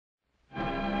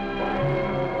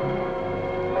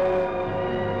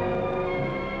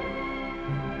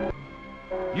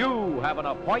You have an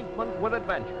appointment with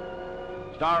adventure,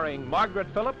 starring Margaret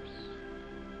Phillips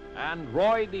and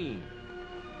Roy Dean.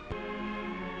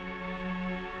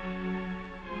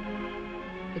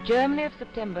 The Germany of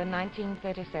September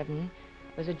 1937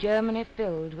 was a Germany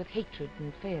filled with hatred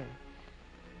and fear.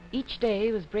 Each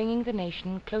day was bringing the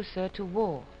nation closer to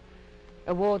war,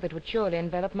 a war that would surely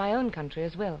envelop my own country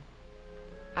as well.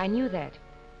 I knew that,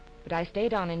 but I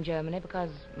stayed on in Germany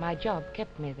because my job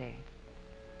kept me there.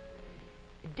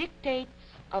 Dictates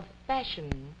of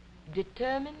fashion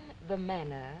determine the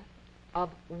manner of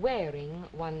wearing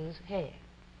one's hair.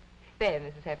 There,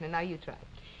 Mrs. Hefner, now you try.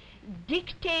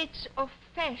 Dictates of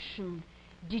fashion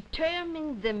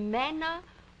determine the manner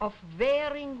of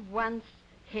wearing one's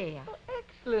hair. Oh,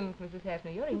 excellent, Mrs.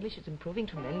 Hefner. Your English is improving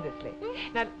tremendously.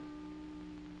 Now,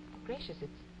 gracious,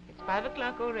 it's 5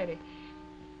 o'clock already.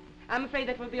 I'm afraid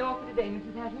that will be all for today,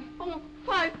 Mrs. Hefner. Oh,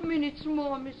 5 minutes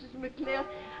more, Mrs. McClare.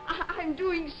 I'm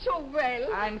doing so well.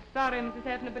 I'm sorry, Mrs.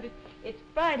 Hefner, but it's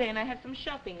Friday and I have some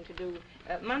shopping to do.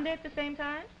 Monday at the same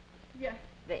time? Yes.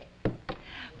 There.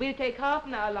 We'll take half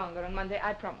an hour longer on Monday,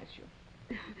 I promise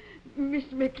you. Miss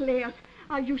McClare,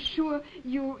 are you sure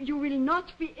you will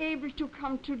not be able to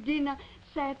come to dinner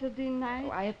Saturday night?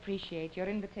 Oh, I appreciate your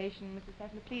invitation, Mrs.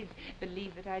 Hefner. Please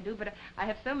believe that I do, but I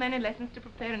have so many lessons to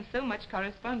prepare and so much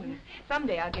correspondence.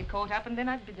 Someday I'll get caught up and then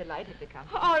I'd be delighted to come.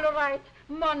 All right,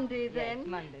 Monday then. Yes,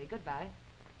 Monday. Goodbye.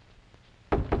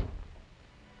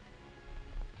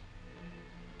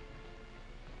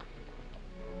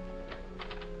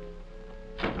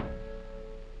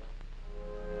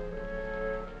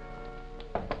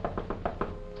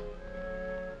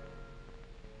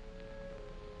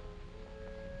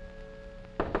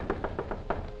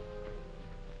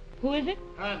 Who is it?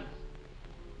 Hans.